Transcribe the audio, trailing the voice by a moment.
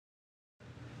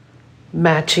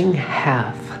Matching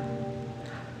half.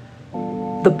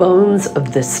 The bones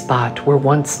of this spot were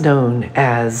once known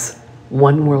as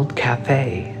One World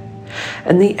Cafe,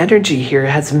 and the energy here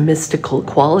has mystical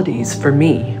qualities for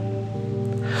me.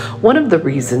 One of the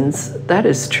reasons that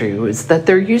is true is that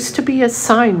there used to be a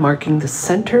sign marking the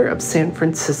center of San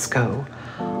Francisco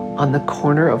on the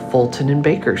corner of Fulton and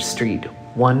Baker Street,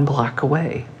 1 block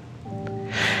away.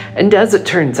 And as it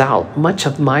turns out, much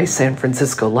of my San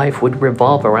Francisco life would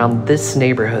revolve around this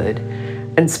neighborhood,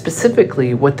 and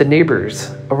specifically what the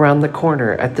neighbors around the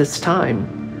corner at this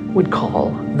time would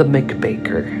call the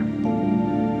McBaker.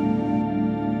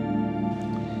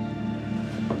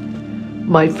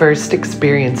 My first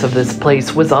experience of this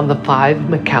place was on the 5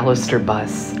 McAllister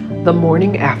bus, the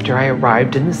morning after I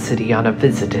arrived in the city on a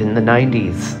visit in the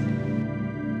 90s.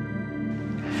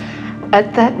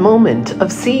 At that moment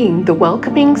of seeing the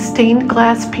welcoming stained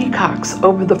glass peacocks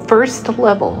over the first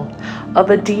level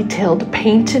of a detailed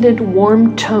painted in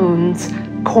warm tones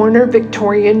corner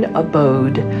Victorian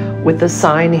abode with a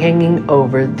sign hanging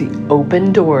over the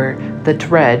open door that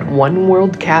read One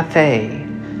World Cafe,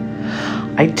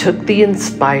 I took the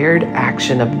inspired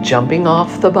action of jumping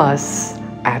off the bus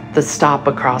at the stop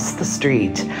across the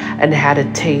street and had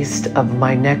a taste of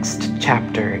my next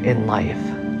chapter in life.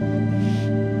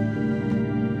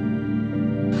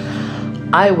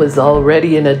 I was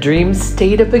already in a dream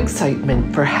state of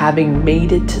excitement for having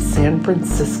made it to San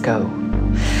Francisco,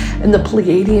 and the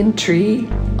Pleiadian tree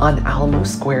on Alamo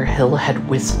Square Hill had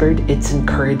whispered its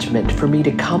encouragement for me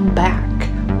to come back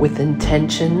with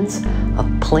intentions of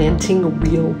planting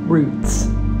real roots.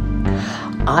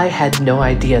 I had no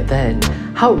idea then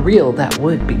how real that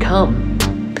would become.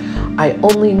 I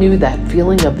only knew that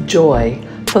feeling of joy,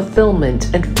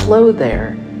 fulfillment, and flow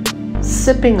there,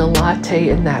 sipping a latte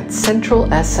in that central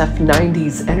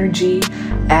SF90s energy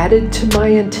added to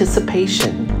my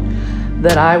anticipation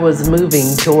that I was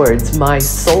moving towards my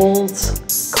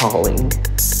soul's calling.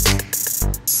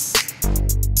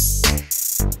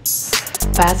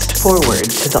 Fast forward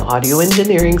to the audio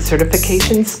engineering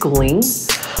certification schooling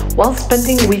while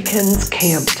spending weekends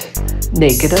camped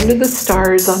naked under the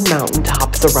stars on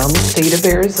mountaintops around the state of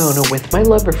Arizona with my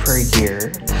lover for a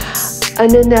year,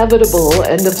 an inevitable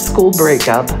end of school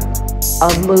breakup,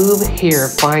 a move here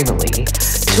finally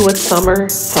to a summer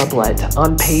sublet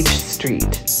on Page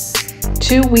Street,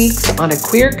 2 weeks on a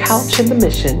queer couch in the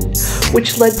Mission,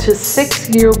 which led to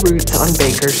 6-year roots on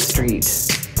Baker Street,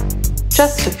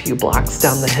 just a few blocks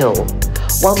down the hill,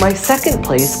 while my second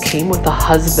place came with a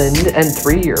husband and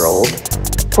 3-year-old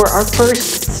for our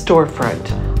first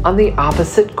storefront on the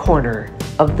opposite corner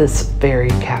of this very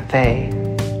cafe.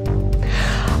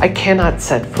 I cannot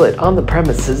set foot on the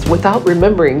premises without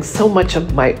remembering so much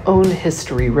of my own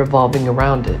history revolving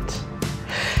around it.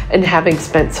 And having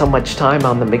spent so much time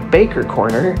on the McBaker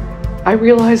corner, I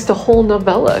realized a whole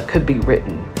novella could be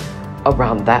written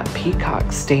around that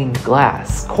peacock stained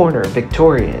glass corner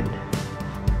Victorian.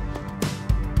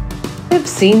 I've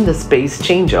seen the space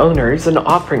change owners and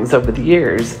offerings over the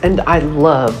years, and I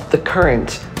love the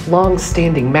current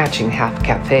long-standing matching half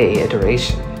cafe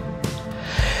iteration.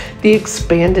 The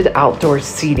expanded outdoor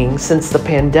seating since the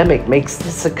pandemic makes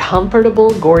this a comfortable,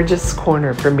 gorgeous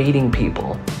corner for meeting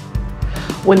people.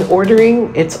 When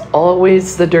ordering, it's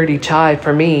always the dirty chai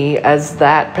for me, as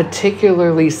that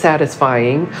particularly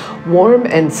satisfying, warm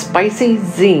and spicy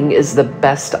zing is the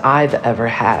best I've ever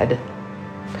had.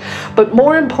 But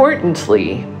more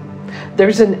importantly,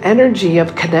 there's an energy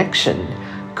of connection,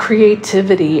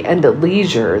 creativity, and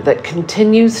leisure that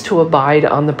continues to abide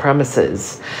on the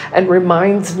premises and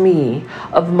reminds me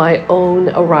of my own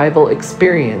arrival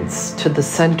experience to the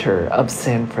center of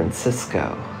San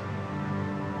Francisco.